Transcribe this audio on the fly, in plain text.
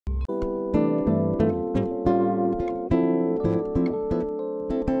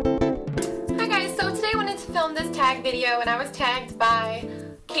tag video, and I was tagged by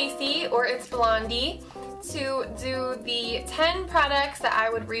Casey, or It's Blondie, to do the 10 products that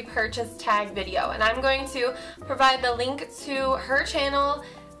I would repurchase tag video, and I'm going to provide the link to her channel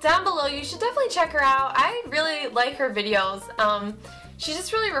down below. You should definitely check her out. I really like her videos. She's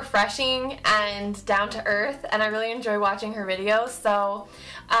just really refreshing and down to earth, and I really enjoy watching her videos, so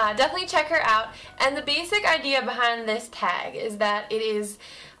definitely check her out. And the basic idea behind this tag is that it is,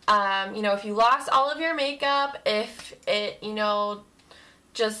 you know, if you lost all of your makeup, if it, you know,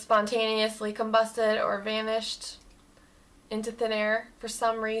 just spontaneously combusted or vanished into thin air for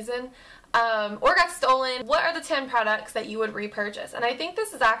some reason, or got stolen, what are the 10 products that you would repurchase? And I think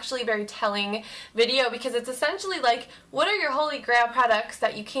this is actually a very telling video, because it's essentially like, what are your holy grail products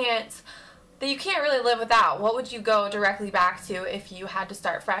that you can't really live without? What would you go directly back to if you had to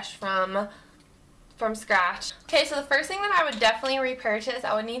start fresh from scratch? Okay, so the first thing that I would definitely repurchase,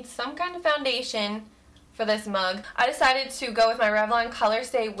 I would need some kind of foundation for this mug. I decided to go with my Revlon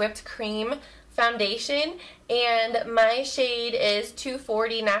Colorstay Whipped Cream foundation, and my shade is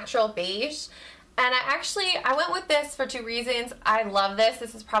 240 Natural Beige. And I went with this for 2 reasons. I love this.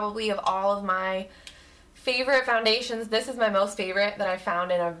 This is probably, of all of my favorite foundations, this is my most favorite that I've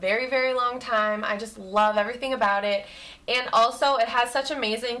found in a very, very long time. I just love everything about it. And also, it has such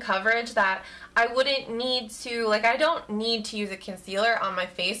amazing coverage that I wouldn't need to, like, I don't need to use a concealer on my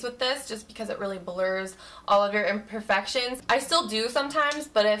face with this, just because it really blurs all of your imperfections. I still do sometimes,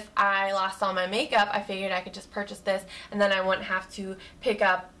 but if I lost all my makeup, I figured I could just purchase this, and then I wouldn't have to pick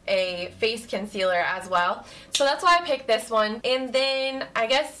up a face concealer as well. So that's why I picked this one. And then I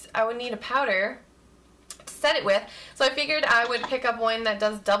guess I would need a powder to set it with, so I figured I would pick up one that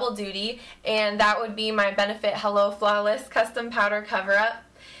does double duty, and that would be my Benefit Hello Flawless Custom Powder Cover-Up.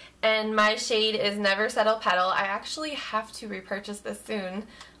 And my shade is Never Settle Petal. I actually have to repurchase this soon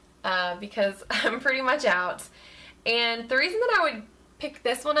because I'm pretty much out. And the reason that I would pick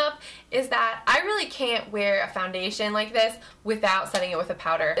this one up is that I really can't wear a foundation like this without setting it with a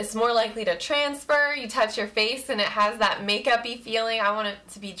powder. It's more likely to transfer. You touch your face and it has that makeup-y feeling. I want it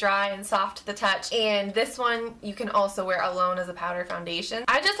to be dry and soft to the touch. And this one you can also wear alone as a powder foundation.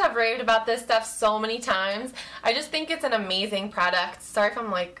 I just have raved about this stuff so many times. I just think it's an amazing product. Sorry if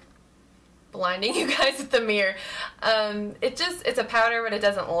I'm like blinding you guys with the mirror. It's a powder, but it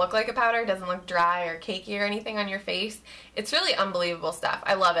doesn't look like a powder. It doesn't look dry or cakey or anything on your face. It's really unbelievable stuff.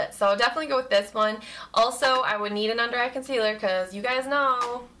 I love it. So I'll definitely go with this one. Also, I would need an under eye concealer, because you guys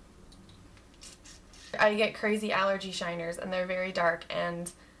know I get crazy allergy shiners, and they're very dark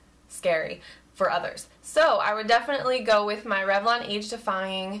and scary for others. So I would definitely go with my Revlon Age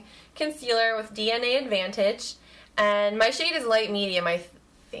Defying Concealer with DNA Advantage, and my shade is light medium, I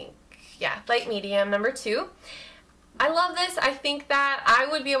think. Yeah, light medium, number 2. I love this. I think that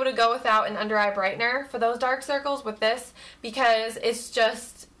I would be able to go without an under eye brightener for those dark circles with this, because it's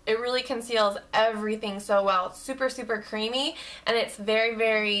just, it really conceals everything so well. It's super, super creamy, and it's very,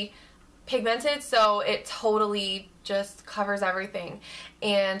 very pigmented, so it totally just covers everything.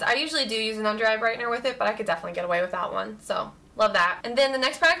 And I usually do use an under eye brightener with it, but I could definitely get away without one, so love that. And then the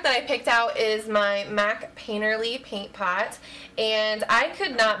next product that I picked out is my MAC Painterly Paint Pot, and I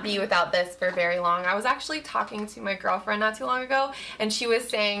could not be without this for very long. I was actually talking to my girlfriend not too long ago, and she was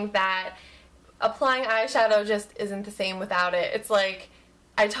saying that applying eyeshadow just isn't the same without it. It's like,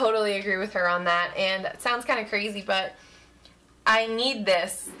 I totally agree with her on that, and it sounds kind of crazy, but I need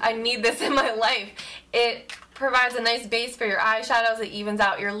this. I need this in my life. It provides a nice base for your eyeshadows. It evens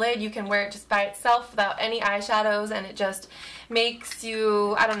out your lid. You can wear it just by itself without any eyeshadows, and it just makes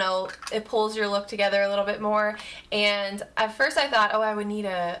you, I don't know, it pulls your look together a little bit more. And at first I thought, oh, I would need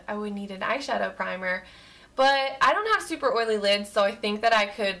an eyeshadow primer, but I don't have super oily lids, so I think that I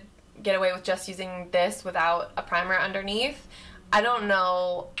could get away with just using this without a primer underneath. I don't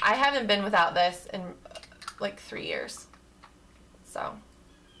know. I haven't been without this in like 3 years. So,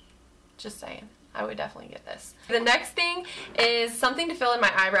 just saying. I would definitely get this. The next thing is something to fill in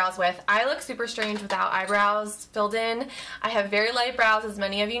my eyebrows with. I look super strange without eyebrows filled in. I have very light brows, as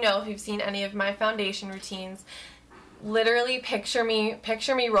many of you know if you've seen any of my foundation routines. Literally picture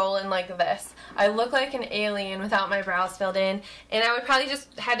me rolling like this. I look like an alien without my brows filled in, and I would probably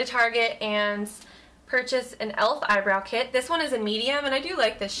just head to Target and purchase an e.l.f. eyebrow kit. This one is in medium, and I do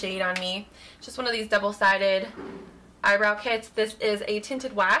like this shade on me. It's just one of these double-sided eyebrow kits. This is a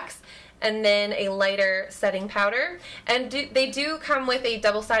tinted wax and then a lighter setting powder, and they do come with a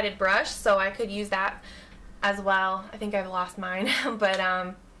double-sided brush, so I could use that as well. I think I've lost mine,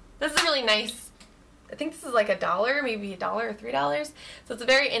 but this is really nice. I think this is like $1, maybe $1 or $3, so it's a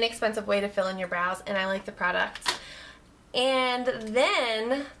very inexpensive way to fill in your brows, and I like the product. And then,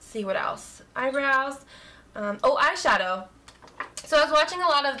 let's see what else. Eyebrows. Oh, eyeshadow. So I was watching a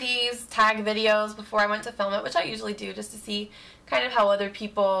lot of these tag videos before I went to film it, which I usually do just to see kind of how other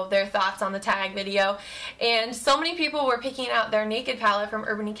people, their thoughts on the tag video. And so many people were picking out their Naked palette from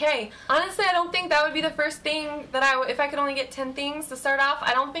Urban Decay. Honestly, I don't think that would be the first thing that if I could only get 10 things to start off,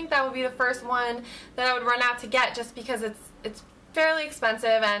 I don't think that would be the first one that I would run out to get, just because it's fairly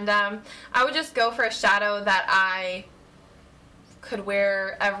expensive, and I would just go for a shadow that I could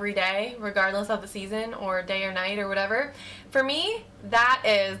wear every day regardless of the season or day or night or whatever. For me,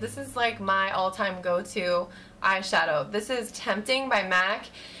 this is like my all-time go-to eyeshadow. This is Tempting by MAC,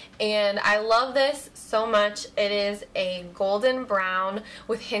 and I love this so much. It is a golden brown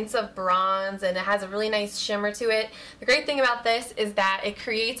with hints of bronze, and it has a really nice shimmer to it. The great thing about this is that it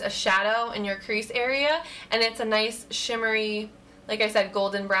creates a shadow in your crease area, and it's a nice shimmery, like I said,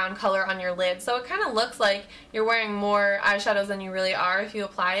 golden brown color on your lid. So it kind of looks like you're wearing more eyeshadows than you really are if you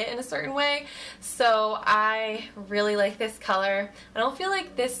apply it in a certain way. So I really like this color. I don't feel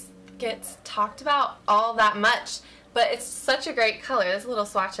like this gets talked about all that much, but it's such a great color. There's a little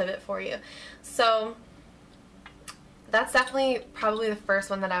swatch of it for you. So that's definitely probably the first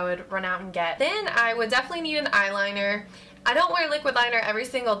one that I would run out and get. Then I would definitely need an eyeliner. I don't wear liquid liner every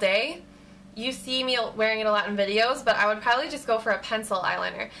single day. You see me wearing it a lot in videos, but I would probably just go for a pencil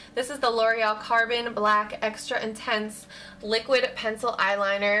eyeliner. This is the L'Oreal Carbon Black Extra Intense Liquid Pencil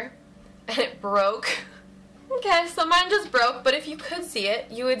Eyeliner, and it broke. Okay, so mine just broke, but if you could see it,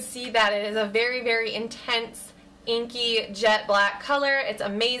 you would see that it is a very, very intense, inky jet black color. It's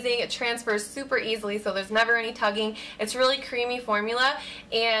amazing. It transfers super easily, so there's never any tugging. It's really creamy formula,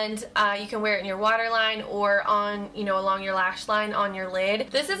 and you can wear it in your waterline or on, along your lash line on your lid.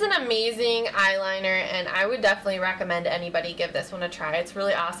 This is an amazing eyeliner, and I would definitely recommend anybody give this one a try. It's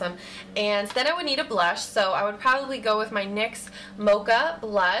really awesome. And then I would need a blush, so I would probably go with my NYX Mocha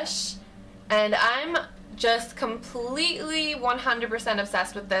Blush, and I'm just completely 100%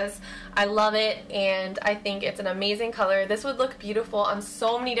 obsessed with this. I love it, and I think it's an amazing color. This would look beautiful on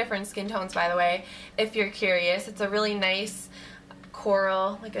so many different skin tones, by the way, if you're curious. It's a really nice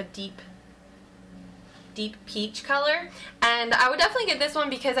coral, like a deep peach color, and I would definitely get this one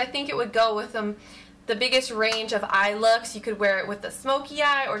because I think it would go with the biggest range of eye looks. You could wear it with a smoky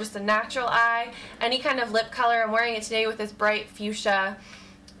eye or just a natural eye, any kind of lip color. I'm wearing it today with this bright fuchsia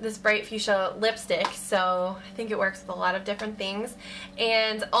lipstick, so I think it works with a lot of different things.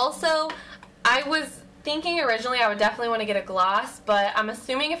 And also, I was thinking originally I would definitely want to get a gloss, but I'm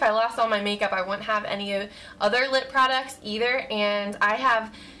assuming if I lost all my makeup I wouldn't have any other lip products either, and I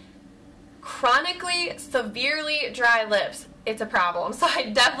have chronically severely dry lips. It's a problem, so I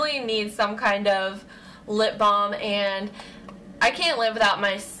definitely need some kind of lip balm, and I can't live without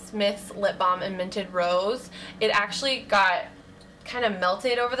my Smith's lip balm in Minted Rose. It actually got kind of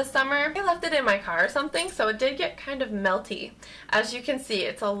melted over the summer. I left it in my car or something, so it did get kind of melty. As you can see,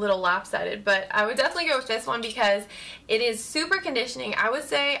 it's a little lopsided, but I would definitely go with this one because it is super conditioning. I would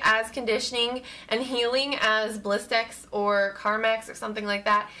say as conditioning and healing as Blistex or Carmex or something like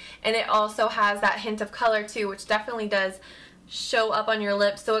that, and it also has that hint of color too, which definitely does show up on your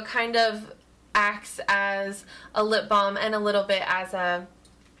lips, so it kind of acts as a lip balm and a little bit as a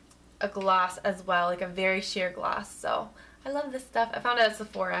gloss as well, like a very sheer gloss. So I love this stuff. I found it at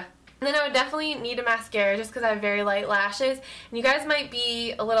Sephora. And then I would definitely need a mascara just because I have very light lashes. And you guys might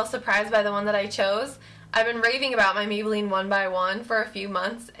be a little surprised by the one that I chose. I've been raving about my Maybelline 1x1 for a few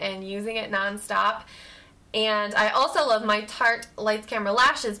months and using it non-stop. And I also love my Tarte Lights Camera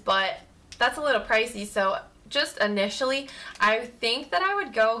Lashes, but that's a little pricey. So just initially, I think that I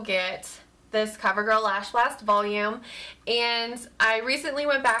would go get this Covergirl Lashblast Volume. And I recently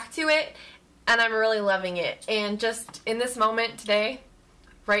went back to it, and I'm really loving it. And just in this moment today,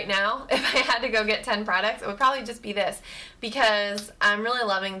 right now, if I had to go get 10 products, it would probably just be this, because I'm really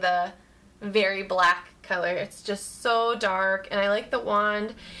loving the very black color. It's just so dark, and I like the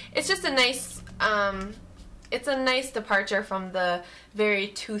wand. It's just a nice, it's a nice departure from the very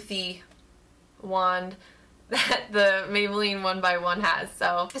toothy wand that the Maybelline 1x1 has.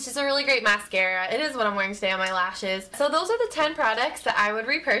 So it's just a really great mascara. It is what I'm wearing today on my lashes. So those are the 10 products that I would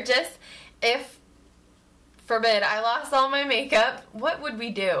repurchase. If, forbid, I lost all my makeup, what would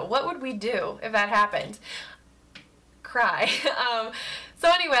we do? What would we do if that happened? Cry.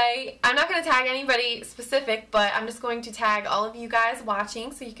 So anyway, I'm not going to tag anybody specific, but I'm just going to tag all of you guys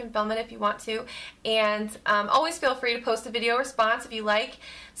watching, so you can film it if you want to. And always feel free to post a video response if you like.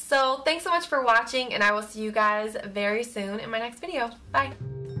 So thanks so much for watching, and I will see you guys very soon in my next video.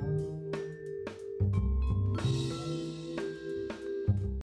 Bye.